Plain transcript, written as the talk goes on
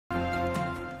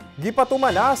Gipatuman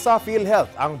na sa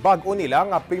PhilHealth ang bag-o nila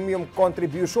nga premium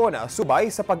contribution subay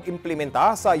sa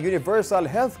pag-implementa sa Universal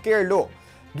Healthcare Law.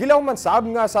 Gilaw man sab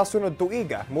nga sa sunod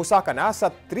tuig musaka na sa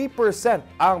 3%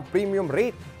 ang premium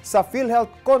rate sa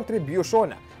PhilHealth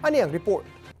contribution. Ani ang report.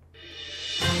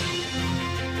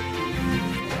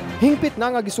 Hingpit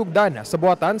na nga gisugdan sa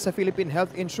buhatan sa Philippine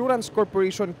Health Insurance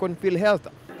Corporation kon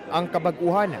PhilHealth ang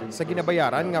kabag-uhan sa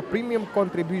ginabayaran nga premium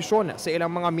contribution sa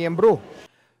ilang mga miyembro.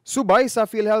 Subay sa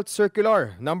PhilHealth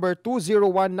Circular number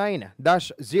 2019-0009,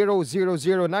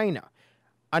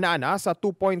 ana sa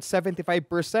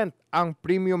 2.75% ang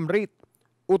premium rate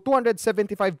o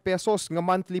 275 pesos nga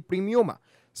monthly premium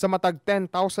sa matag 10,000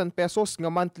 pesos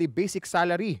nga monthly basic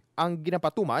salary ang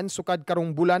ginapatuman sukad karong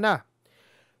bulana.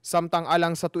 Samtang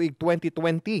alang sa tuig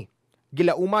 2020,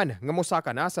 gilauman nga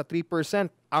mosaka na sa 3%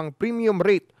 ang premium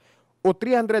rate o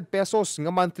 300 pesos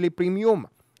nga monthly premium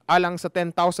alang sa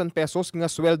 10,000 pesos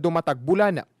nga sweldo matag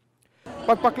bulan.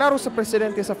 Pagpaklaro sa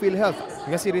presidente sa PhilHealth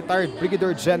nga si retired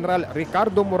Brigadier General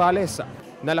Ricardo Morales,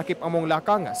 nalakip among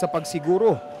lakang sa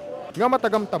pagsiguro nga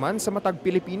matagamtaman sa matag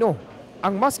Pilipino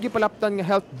ang mas gipalaptan nga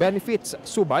health benefits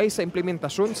subay sa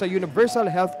implementasyon sa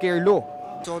Universal Healthcare Law.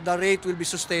 So the rate will be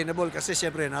sustainable kasi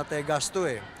siyempre natay gasto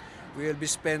We will be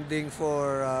spending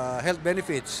for health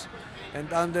benefits,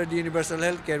 and under the Universal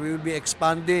Healthcare we will be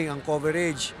expanding ang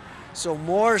coverage. So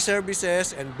more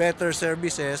services and better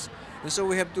services, and so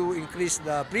we have to increase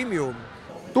the premium.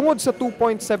 Tungod sa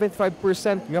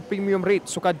 2.75% nga premium rate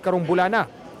sukad karong bulana,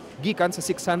 gikan sa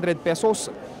 600 pesos,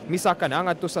 misaka na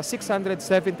ngadto sa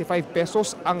 675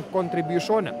 pesos ang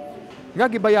contribution nga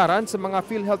gibayaran sa mga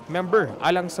PhilHealth member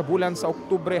alang sa bulan sa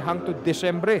Oktubre hangtod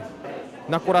Desyembre.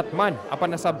 Nakurat man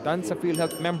apan nasabtan sa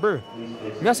PhilHealth member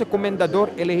nga si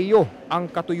Komendador Elehio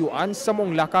ang katuyuan sa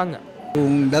mong lakang.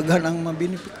 Kung daghan ang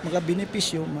mga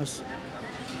benepisyo, mas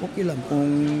okay lang. Kung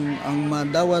ang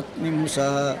madawat nimo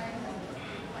sa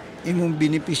imong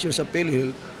benepisyo sa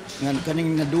PhilHealth, nga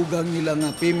kaning nadugang nila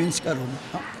nga payments karon,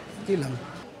 okay lang.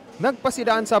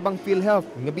 Nagpasidaan sabang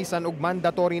PhilHealth nga bisan og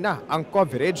mandatory na ang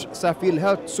coverage sa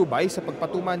PhilHealth subay sa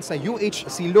pagpatuman sa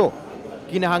UHC law.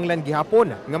 Kinahanglan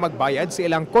gihapon nga magbayad sa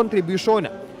ilang contribution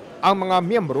ang mga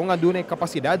miyembro nga dunay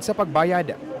kapasidad sa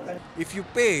pagbayad. If you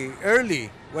pay early,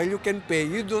 while you can pay,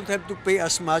 you don't have to pay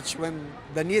as much when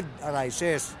the need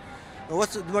arises.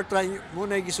 We're trying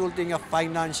muna gisulti nga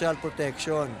financial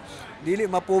protection.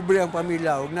 Dili mapobre ang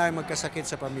pamilya ug naay magkasakit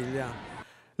sa pamilya.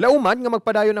 Lauman nga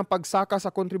magpadayon ang pagsaka sa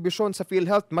kontribusyon sa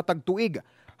PhilHealth matag tuig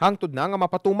hangtod na nga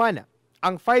mapatuman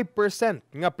ang 5%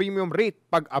 nga premium rate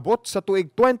pag abot sa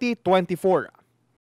tuig 2024.